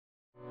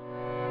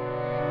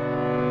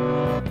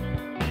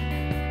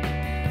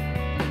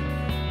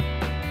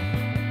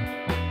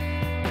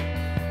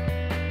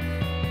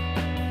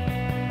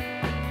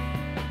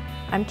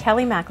I'm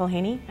Kellie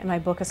McElhaney, and my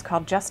book is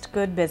called Just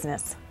Good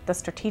Business: The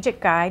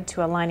Strategic Guide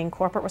to Aligning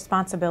Corporate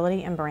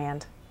Responsibility and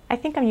Brand. I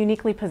think I'm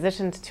uniquely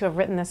positioned to have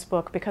written this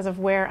book because of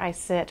where I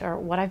sit or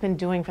what I've been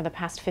doing for the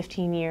past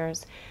 15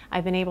 years.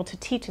 I've been able to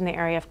teach in the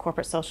area of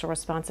corporate social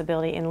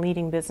responsibility in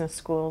leading business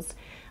schools.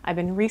 I've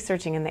been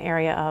researching in the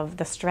area of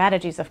the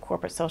strategies of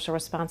corporate social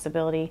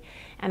responsibility,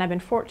 and I've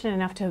been fortunate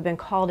enough to have been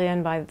called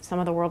in by some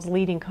of the world's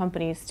leading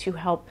companies to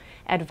help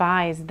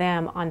advise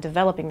them on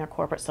developing their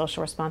corporate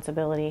social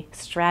responsibility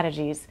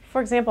strategies.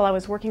 For example, I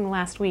was working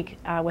last week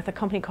with a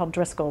company called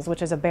Driscoll's,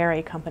 which is a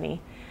berry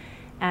company.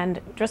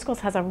 And Driscoll's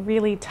has a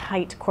really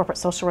tight corporate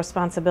social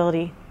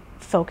responsibility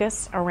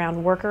focus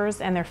around workers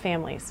and their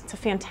families. It's a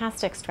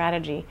fantastic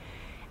strategy.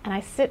 And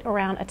I sit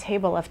around a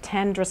table of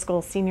 10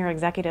 Driscoll senior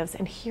executives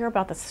and hear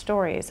about the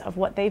stories of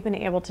what they've been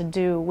able to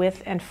do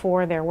with and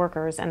for their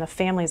workers and the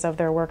families of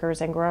their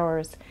workers and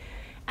growers.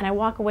 And I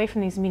walk away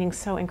from these meetings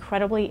so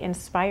incredibly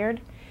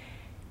inspired.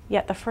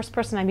 Yet the first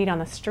person I meet on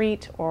the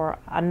street or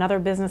another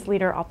business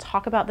leader, I'll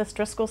talk about this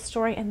Driscoll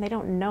story and they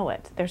don't know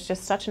it. There's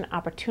just such an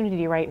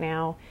opportunity right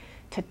now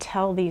to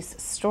tell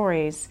these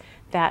stories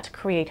that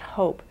create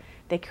hope.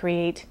 They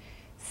create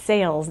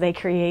sales, they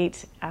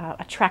create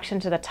attraction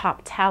to the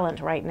top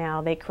talent right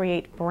now, they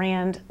create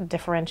brand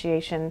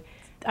differentiation.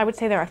 I would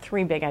say there are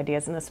three big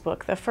ideas in this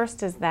book. The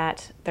first is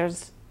that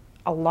there's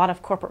a lot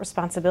of corporate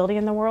responsibility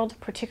in the world,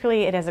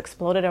 particularly it has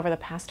exploded over the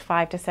past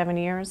 5 to 7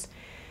 years.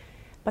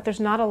 But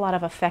there's not a lot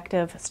of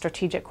effective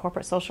strategic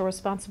corporate social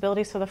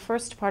responsibility. So the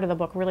first part of the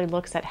book really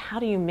looks at how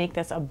do you make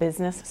this a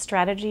business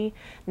strategy,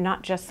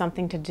 not just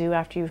something to do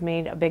after you've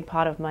made a big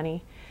pot of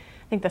money.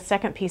 I think the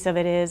second piece of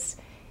it is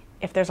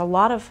if there's a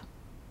lot of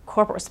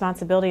corporate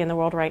responsibility in the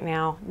world right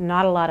now,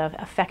 not a lot of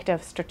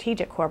effective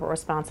strategic corporate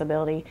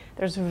responsibility,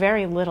 there's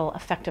very little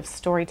effective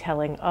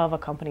storytelling of a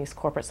company's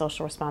corporate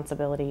social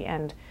responsibility.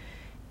 And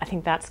I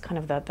think that's kind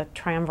of the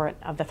triumvirate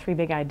of the three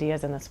big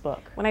ideas in this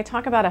book. When I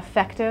talk about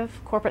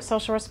effective corporate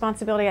social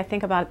responsibility, I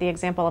think about the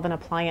example of an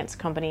appliance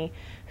company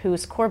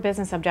whose core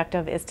business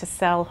objective is to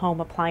sell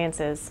home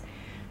appliances.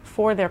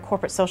 For their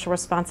corporate social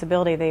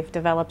responsibility, they've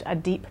developed a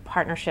deep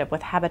partnership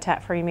with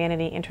Habitat for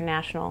Humanity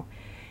International.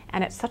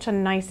 And it's such a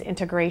nice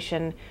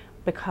integration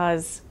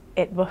because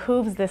it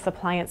behooves this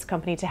appliance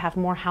company to have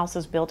more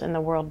houses built in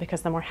the world,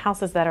 because the more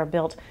houses that are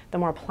built, the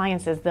more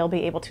appliances they'll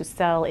be able to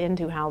sell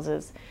into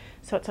houses.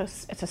 So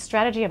it's a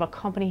strategy of a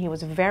company who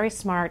was very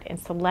smart in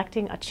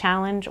selecting a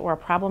challenge or a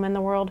problem in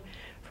the world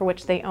for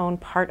which they own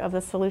part of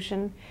the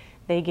solution.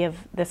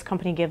 This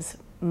company gives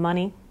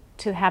money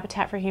to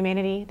Habitat for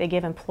Humanity. They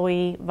give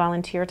employee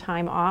volunteer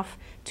time off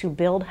to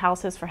build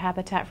houses for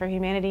Habitat for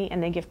Humanity,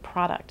 and they give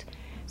product.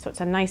 So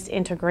it's a nice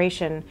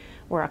integration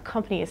where a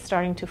company is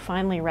starting to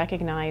finally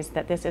recognize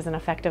that this is an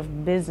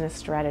effective business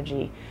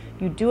strategy.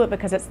 You do it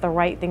because it's the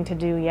right thing to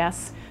do,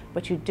 yes,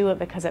 but you do it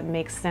because it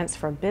makes sense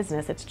for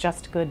business. It's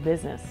just good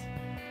business.